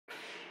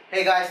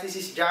Hey guys, this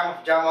is Jam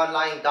of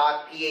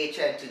JamOnline.ph,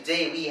 and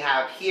today we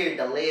have here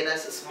the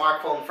latest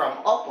smartphone from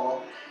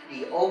OPPO,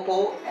 the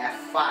OPPO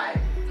F5.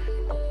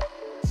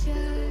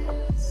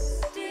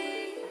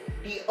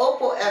 The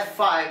OPPO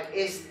F5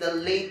 is the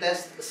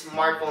latest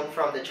smartphone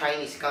from the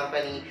Chinese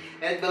company,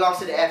 and it belongs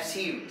to the F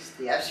series.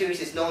 The F series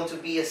is known to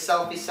be a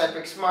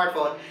selfie-centric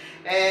smartphone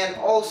and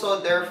also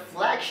their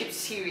flagship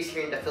series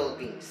here in the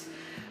Philippines.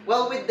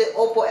 Well, with the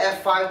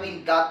OPPO F5, we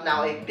got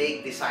now a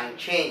big design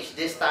change.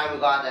 This time we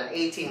got an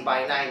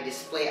 18:9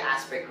 display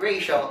aspect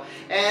ratio,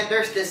 and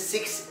there's the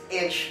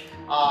 6-inch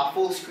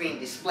full screen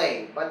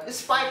display. But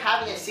despite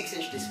having a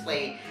 6-inch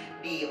display,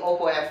 the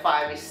OPPO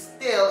F5 is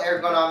still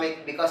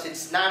ergonomic because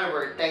it's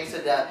nanometer thanks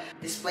to the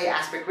display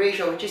aspect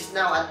ratio, which is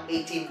now at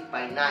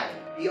 18:9.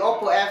 The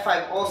OPPO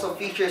F5 also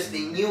features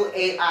the new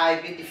AI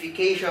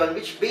beautification,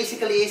 which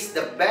basically is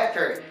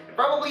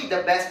probably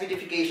the best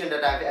beautification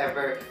that I've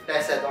ever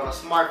tested on a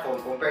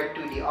smartphone compared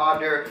to the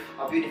other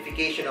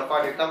beautification of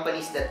other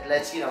companies that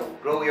lets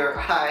grow your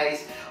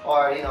eyes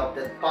or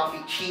the puffy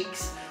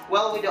cheeks.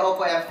 Well, with the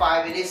OPPO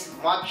F5, it is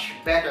much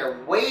better,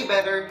 way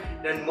better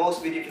than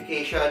most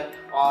beautification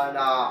on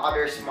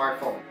other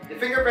smartphones. The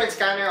fingerprint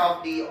scanner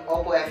of the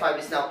OPPO F5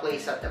 is now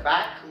placed at the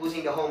back,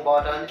 losing the home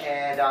button,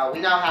 and we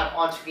now have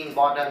on-screen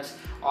buttons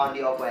on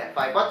the OPPO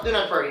F5. But do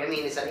not worry, I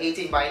mean, it's an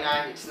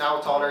 18:9, it's now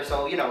taller,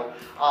 so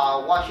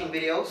watching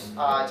videos,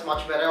 it's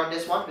much better on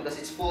this one because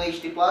it's Full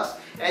HD+,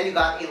 and you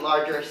got a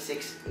larger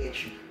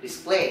 6-inch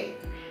display.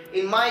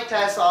 In my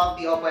test of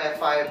the OPPO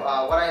F5,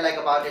 what I like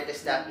about it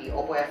is that the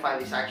OPPO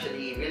F5 is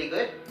actually really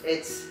good.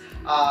 It's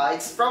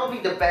probably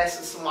the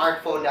best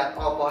smartphone that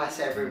OPPO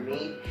has ever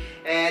made,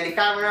 and the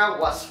camera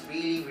was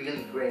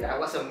really great. I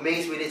was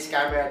amazed with its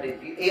camera.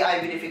 The AI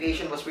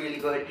beautification was really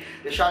good.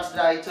 The shots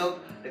that I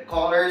took, the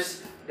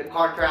colors, the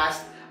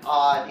contrast,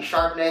 the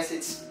sharpness,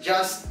 it's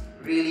just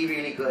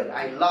really good.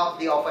 I love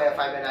the OPPO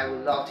F5 and I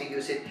would love to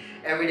use it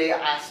every day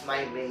as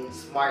my main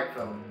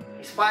smartphone.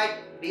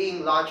 Despite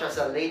being launched as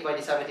a late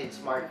 2017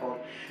 smartphone,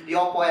 the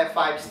OPPO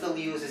F5 still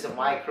uses a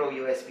micro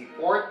USB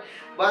port,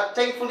 but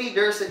thankfully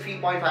there's a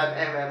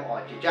 3.5mm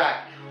audio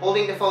jack.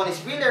 Holding the phone is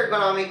really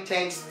ergonomic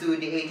thanks to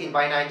the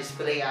 18:9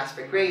 display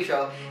aspect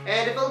ratio,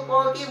 and the build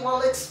quality,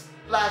 well, it's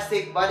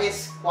plastic but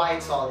it's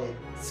quite solid.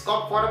 It's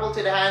comfortable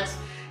to the hands,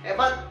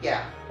 but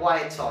yeah,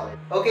 quite solid.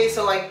 Okay,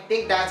 so I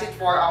think that's it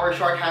for our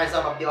short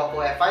hands-on of the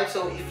OPPO F5.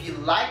 So if you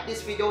like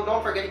this video,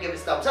 don't forget to give it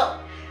a thumbs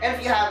up. And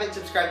if you haven't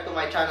subscribed to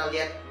my channel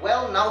yet,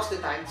 well, now's the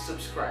time to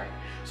subscribe.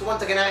 So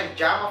once again, I'm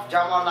Jam of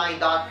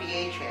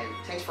JamOnline.ph, and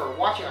thanks for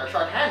watching our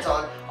short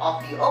hands-on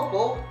of the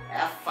OPPO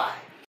F5.